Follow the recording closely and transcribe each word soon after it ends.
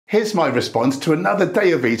Here's my response to another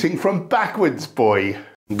day of eating from Backwards Boy.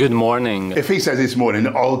 Good morning. If he says it's morning,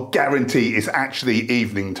 I'll guarantee it's actually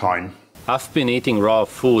evening time. I've been eating raw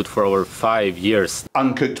food for over 5 years.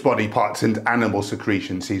 Uncooked body parts and animal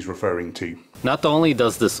secretions he's referring to. Not only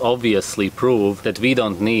does this obviously prove that we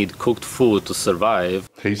don't need cooked food to survive.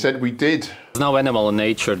 He said we did. No animal in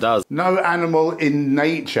nature does. No animal in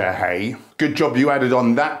nature, hey? Good job you added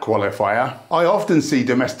on that qualifier. I often see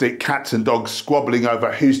domestic cats and dogs squabbling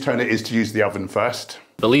over whose turn it is to use the oven first.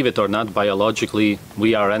 Believe it or not, biologically,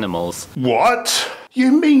 we are animals. What?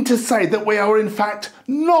 You mean to say that we are in fact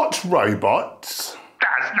not robots?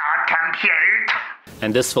 Does not compute.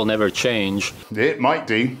 And this will never change. It might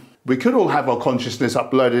do. We could all have our consciousness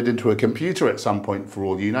uploaded into a computer at some point for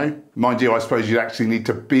all you know. Mind you, I suppose you'd actually need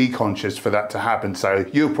to be conscious for that to happen, so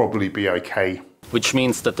you'll probably be okay. Which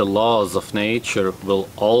means that the laws of nature will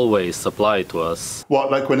always apply to us.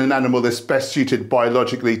 What, like when an animal that's best suited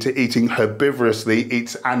biologically to eating herbivorously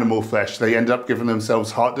eats animal flesh, they end up giving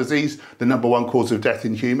themselves heart disease, the #1 cause of death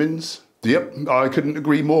in humans? Yep, I couldn't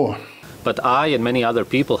agree more. But I and many other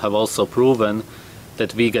people have also proven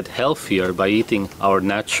that we get healthier by eating our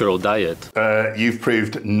natural diet. You've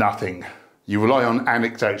proved nothing. You rely on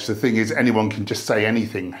anecdotes. The thing is, anyone can just say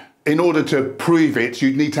anything. In order to prove it,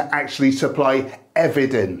 you'd need to actually supply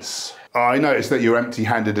evidence. I noticed that you're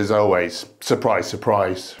empty-handed as always. Surprise,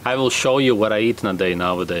 surprise. I will show you what I eat in a day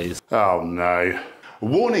nowadays. Oh no.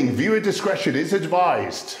 Warning, viewer discretion is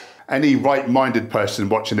advised. Any right-minded person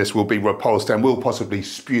watching this will be repulsed and will possibly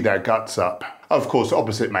spew their guts up. Of course,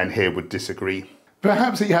 opposite men here would disagree.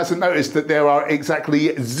 Perhaps he hasn't noticed that there are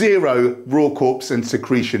exactly 0 raw corpse and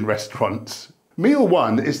secretion restaurants. Meal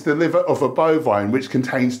 1 is the liver of a bovine which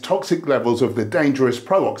contains toxic levels of the dangerous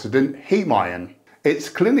pro-oxidant heme iron. It's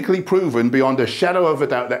clinically proven beyond a shadow of a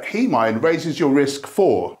doubt that heme iron raises your risk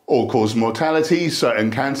for all-cause mortality,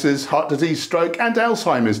 certain cancers, heart disease, stroke and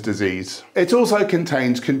Alzheimer's disease. It also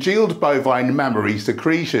contains congealed bovine mammary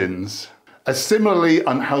secretions, a similarly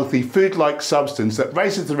unhealthy food-like substance that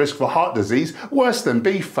raises the risk for heart disease worse than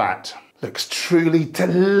beef fat. Looks truly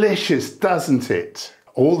delicious, doesn't it?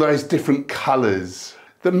 All those different colours,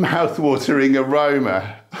 the mouth-watering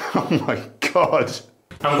aroma. Oh my God.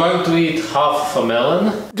 I'm going to eat half a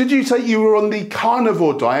melon. Did you say you were on the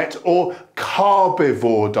carnivore diet or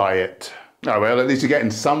carbivore diet? Oh well, at least you're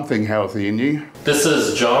getting something healthy in you. This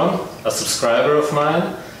is John, a subscriber of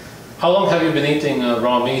mine. How long have you been eating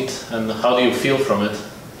raw meat and how do you feel from it?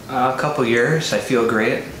 A couple years, I feel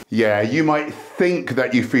great. Yeah, you might think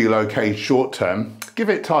that you feel okay short term. Give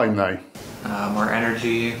it time though. More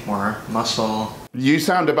energy, more muscle. You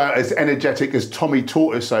sound about as energetic as Tommy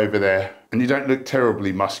Tortoise over there, and you don't look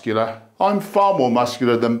terribly muscular. I'm far more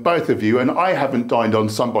muscular than both of you, and I haven't dined on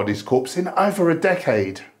somebody's corpse in over a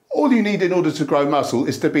decade. All you need in order to grow muscle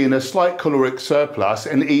is to be in a slight caloric surplus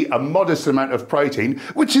and eat a modest amount of protein,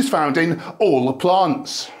 which is found in all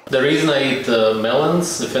plants. The reason I eat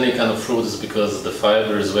melons, if any kind of fruit, is because the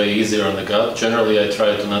fiber is way easier on the gut. Generally, I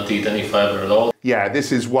try to not eat any fiber at all. Yeah,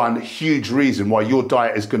 this is one huge reason why your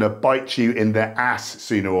diet is going to bite you in the ass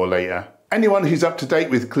sooner or later. Anyone who's up to date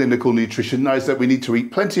with clinical nutrition knows that we need to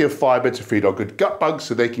eat plenty of fiber to feed our good gut bugs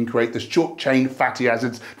so they can create the short-chain fatty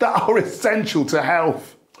acids that are essential to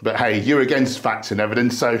health. But hey, you're against facts and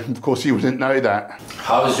evidence, so of course you wouldn't know that.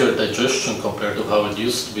 How is your digestion compared to how it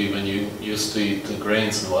used to be when you used to eat the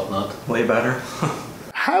grains and whatnot? Way better.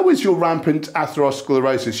 How is your rampant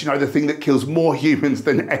atherosclerosis, you know, the thing that kills more humans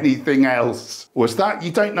than anything else? Was that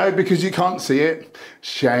you don't know because you can't see it?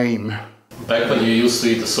 Shame. Back when you used to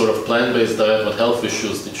eat a sort of plant-based diet, what health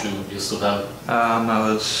issues did you used to have?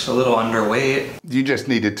 I was a little underweight. You just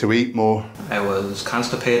needed to eat more. I was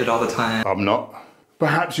constipated all the time. I'm not.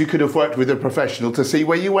 Perhaps you could have worked with a professional to see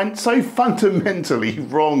where you went so fundamentally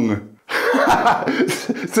wrong.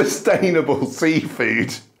 Sustainable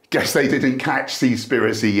seafood. Guess they didn't catch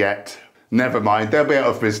Seaspiracy yet. Never mind, they'll be out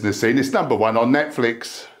of business soon. It's #1 on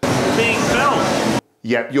Netflix. Being filmed.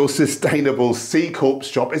 Yep, your sustainable sea corpse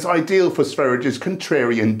shop is ideal for Sv3rige's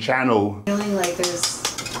Contrarian channel. Feeling like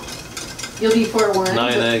you'll be forewarned.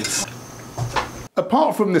 9 eggs.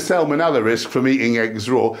 Apart from the salmonella risk from eating eggs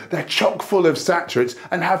raw, they're chock full of saturates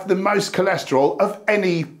and have the most cholesterol of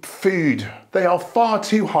any food. They are far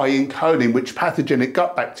too high in choline, which pathogenic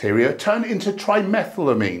gut bacteria turn into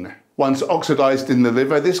trimethylamine. Once oxidized in the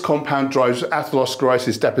liver, this compound drives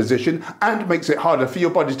atherosclerosis deposition and makes it harder for your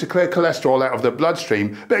body to clear cholesterol out of the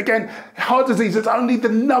bloodstream. But again, heart disease is only the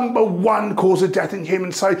 #1 cause of death in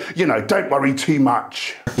humans, so, you know, don't worry too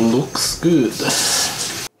much. Looks good.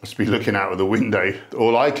 Must be looking out of the window.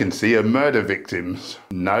 All I can see are murder victims.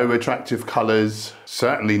 No attractive colours,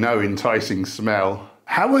 certainly no enticing smell.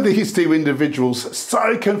 How are these two individuals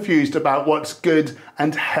so confused about what's good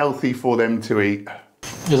and healthy for them to eat?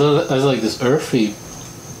 I like this earthy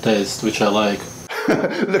taste, which I like.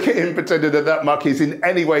 Look at him pretending that muck is in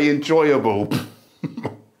any way enjoyable.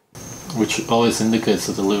 Which always indicates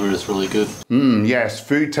that the liver is really good. Yes,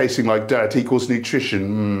 food tasting like dirt equals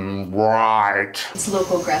nutrition. Right. It's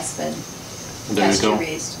local grass-fed, There you go.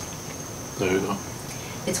 pasture-raised. There you go.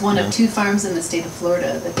 It's one of 2 farms in the state of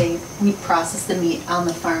Florida that we process the meat on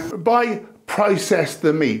the farm. By process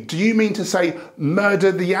the meat, do you mean to say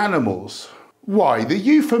murder the animals? Why the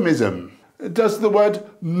euphemism? Does the word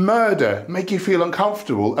murder make you feel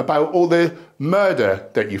uncomfortable about all the murder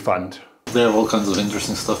that you fund? They have all kinds of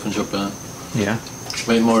interesting stuff in Japan. Yeah.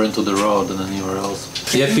 Way more into the raw than anywhere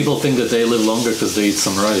else. Yeah, people think that they live longer because they eat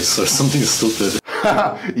some rice or something stupid.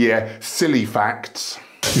 Yeah, silly facts.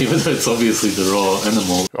 Even though it's obviously the raw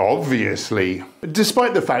animal. Obviously.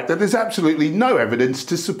 Despite the fact that there's absolutely no evidence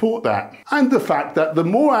to support that. And the fact that the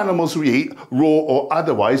more animals we eat, raw or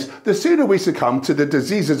otherwise, the sooner we succumb to the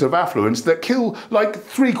diseases of affluence that kill like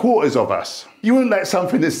 3/4 of us. You won't let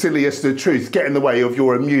something as silly as the truth get in the way of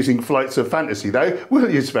your amusing flights of fantasy though, will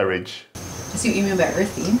you, Sv3rige? I see what you mean by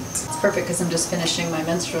earthy. It's perfect because I'm just finishing my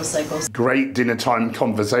menstrual cycles. Great dinner time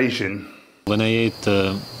conversation. When I ate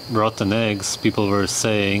rotten eggs, people were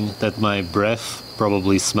saying that my breath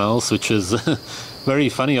probably smells, which is very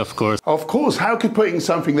funny, of course. Of course, how could putting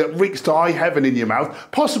something that reeks to high heaven in your mouth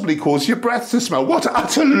possibly cause your breath to smell? What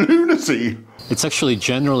utter lunacy! It's actually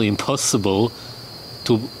generally impossible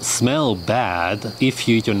to smell bad if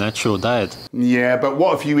you eat your natural diet. Yeah, but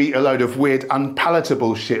what if you eat a load of weird,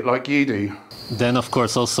 unpalatable shit like you do? Then, of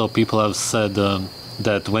course, also people have said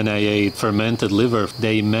that when I ate fermented liver,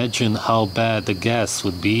 they imagine how bad the gas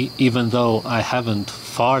would be, even though I haven't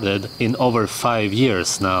farted in over 5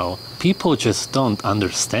 years now. People just don't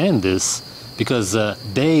understand this because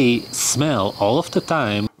they smell all of the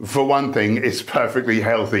time. For one thing, it's perfectly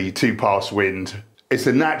healthy to pass wind. It's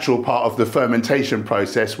a natural part of the fermentation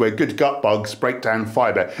process where good gut bugs break down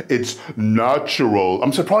fibre. It's natural.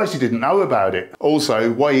 I'm surprised you didn't know about it.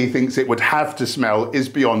 Also, why he thinks it would have to smell is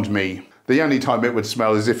beyond me. The only time it would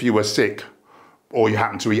smell is if you were sick or you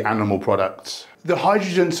happen to eat animal products. The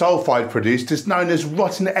hydrogen sulfide produced is known as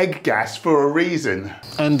rotten egg gas for a reason.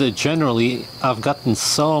 And generally, I've gotten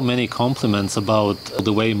so many compliments about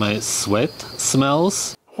the way my sweat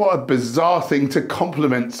smells. What a bizarre thing to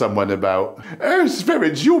compliment someone about. Oh,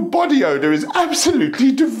 Sv3rige, your body odour is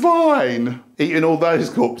absolutely divine. Eating all those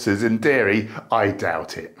corpses in dairy, I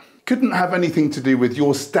doubt it. Couldn't have anything to do with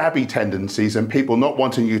your stabby tendencies and people not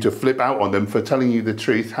wanting you to flip out on them for telling you the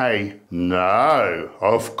truth, hey? No,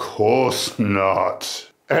 of course not.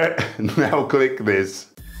 Now click this.